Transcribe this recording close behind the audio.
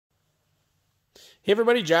Hey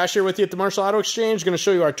everybody, Josh here with you at the Marshall Auto Exchange. Going to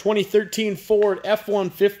show you our 2013 Ford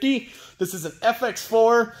F150. This is an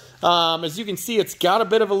FX4. As you can see, it's got a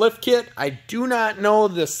bit of a lift kit. I do not know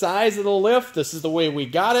the size of the lift. This is the way we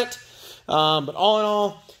got it. But all in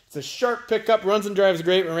all, it's a sharp pickup, runs and drives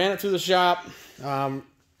great. We ran it through the shop.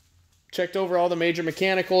 Checked over all the major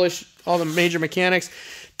mechanics.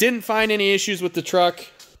 Didn't find any issues with the truck.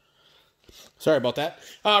 Sorry about that.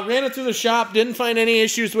 Ran it through the shop, didn't find any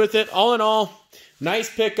issues with it. All in all,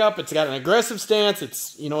 nice pickup. It's got an aggressive stance.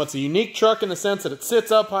 It's a unique truck in the sense that it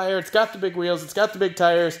sits up higher. It's got the big wheels. It's got the big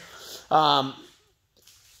tires.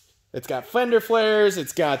 It's got fender flares.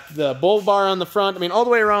 It's got the bull bar on the front. I mean, all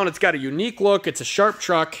the way around, it's got a unique look. It's a sharp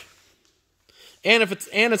truck. And it's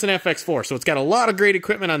an FX4, so it's got a lot of great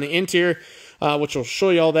equipment on the interior, which will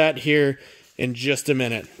show you all that here in just a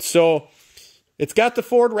minute. So it's got the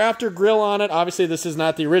Ford Raptor grill on it. Obviously, this is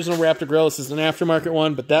not the original Raptor grill. This is an aftermarket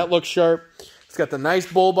one, but that looks sharp. It's got the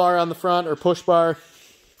nice bull bar on the front, or push bar.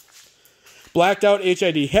 Blacked out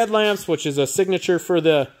HID headlamps, which is a signature for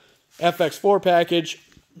the FX4 package.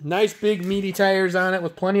 Nice big meaty tires on it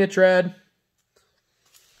with plenty of tread.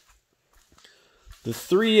 The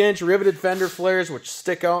 3-inch riveted fender flares, which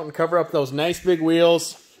stick out and cover up those nice big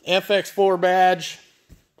wheels. FX4 badge.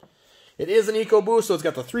 It is an EcoBoost, so it's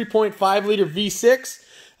got the 3.5-liter V6.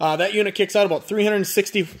 That unit kicks out about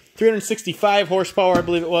 365 horsepower, I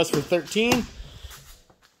believe it was, for 13.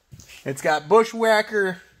 It's got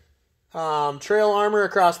bushwhacker trail armor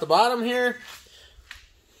across the bottom here.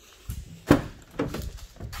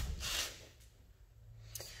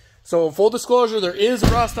 So full disclosure, there is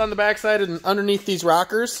rust on the backside and underneath these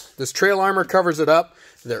rockers. This trail armor covers it up.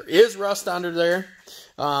 There is rust under there.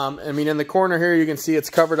 I mean, in the corner here, you can see it's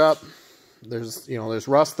covered up. There's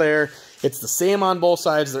rust there. It's the same on both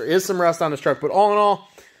sides. There is some rust on this truck, but all in all,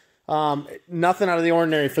 nothing out of the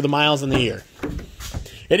ordinary for the miles in the year.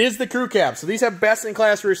 It is the crew cab, so these have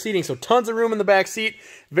best-in-class rear seating, so tons of room in the back seat.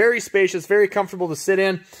 Very spacious, very comfortable to sit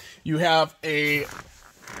in. You have a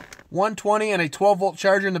 120 and a 12-volt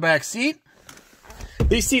charger in the back seat.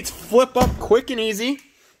 These seats flip up quick and easy.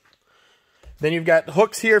 Then you've got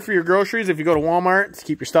hooks here for your groceries if you go to Walmart to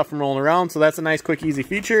keep your stuff from rolling around, so that's a nice, quick, easy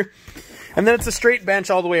feature. And then it's a straight bench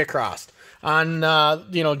all the way across. On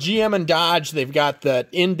GM and Dodge, they've got the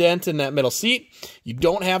indent in that middle seat. You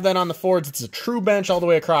don't have that on the Fords. It's a true bench all the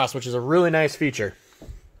way across, which is a really nice feature.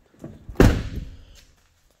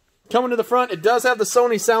 Coming to the front, it does have the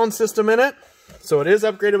Sony sound system in it. So it is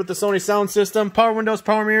upgraded with the Sony sound system. Power windows,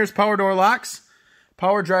 power mirrors, power door locks.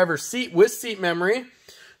 Power driver seat with seat memory.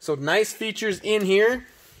 So nice features in here.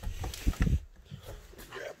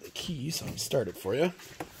 Grab the keys so I can start it for you.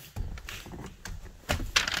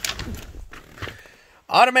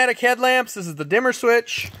 Automatic headlamps. This is the dimmer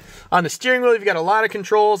switch. On the steering wheel, you've got a lot of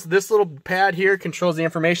controls. This little pad here controls the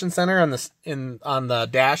information center on the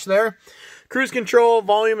dash there. Cruise control,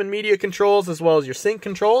 volume and media controls, as well as your sync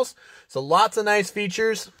controls. So lots of nice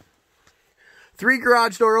features. 3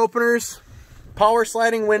 garage door openers. Power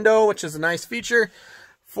sliding window, which is a nice feature.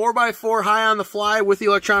 4x4 high on the fly with the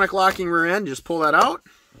electronic locking rear end. Just pull that out.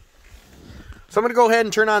 So I'm going to go ahead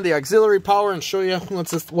and turn on the auxiliary power and show you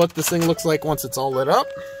what this thing looks like once it's all lit up.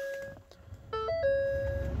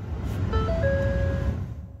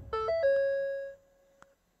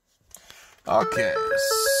 Okay,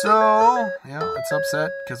 so yeah, it's upset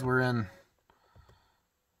because we're in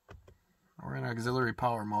auxiliary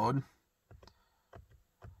power mode.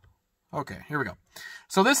 Okay, here we go.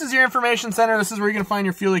 So this is your information center. This is where you're going to find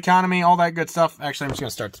your fuel economy, all that good stuff. Actually, I'm just going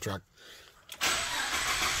to start the truck.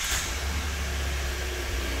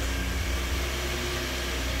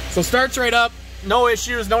 So starts right up, no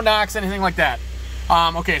issues, no knocks, anything like that.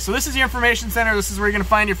 Okay, so this is your information center. This is where you're going to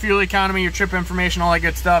find your fuel economy, your trip information, all that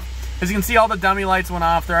good stuff. As you can see, all the dummy lights went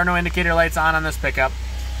off. There are no indicator lights on this pickup.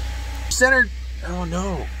 Center, oh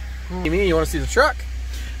no. You want to see the truck?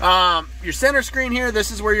 Your center screen here,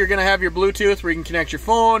 this is where you're going to have your Bluetooth, where you can connect your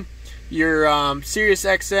phone, your Sirius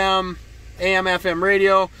XM, AM, FM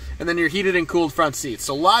radio, and then your heated and cooled front seats.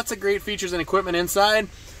 So lots of great features and equipment inside.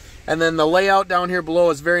 And then the layout down here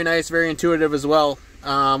below is very nice, very intuitive as well,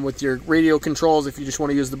 with your radio controls if you just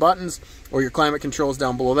want to use the buttons, or your climate controls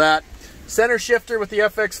down below that. Center shifter with the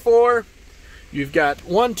FX4. You've got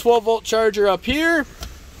one 12-volt charger up here.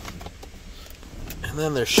 And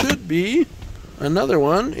then there should be another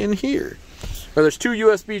one in here. Or there's 2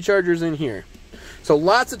 USB chargers in here. So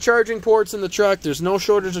lots of charging ports in the truck. There's no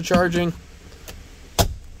shortage of charging.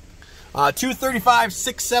 235,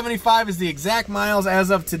 675 is the exact miles as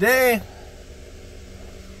of today. I'm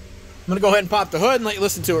going to go ahead and pop the hood and let you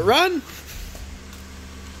listen to it run.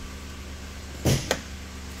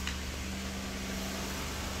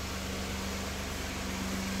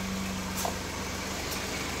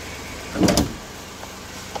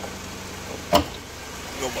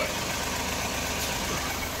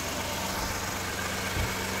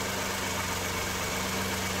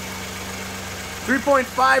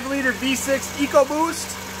 3.5 liter V6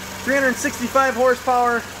 EcoBoost, 365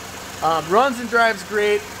 horsepower, runs and drives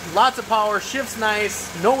great, lots of power, shifts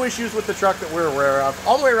nice, no issues with the truck that we're aware of.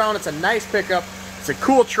 All the way around, it's a nice pickup. It's a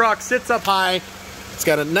cool truck, sits up high. It's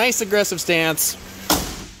got a nice aggressive stance.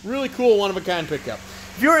 Really cool, one-of-a-kind pickup.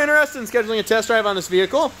 If you're interested in scheduling a test drive on this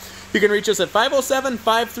vehicle, you can reach us at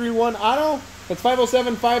 507-531-AUTO. That's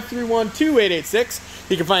 507-531-2886.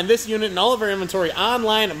 You can find this unit and all of our inventory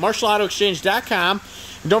online at marshallautoexchange.com.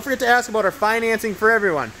 And don't forget to ask about our financing for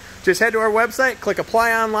everyone. Just head to our website, click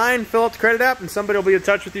Apply Online, fill out the credit app, and somebody will be in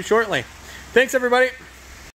touch with you shortly. Thanks, everybody.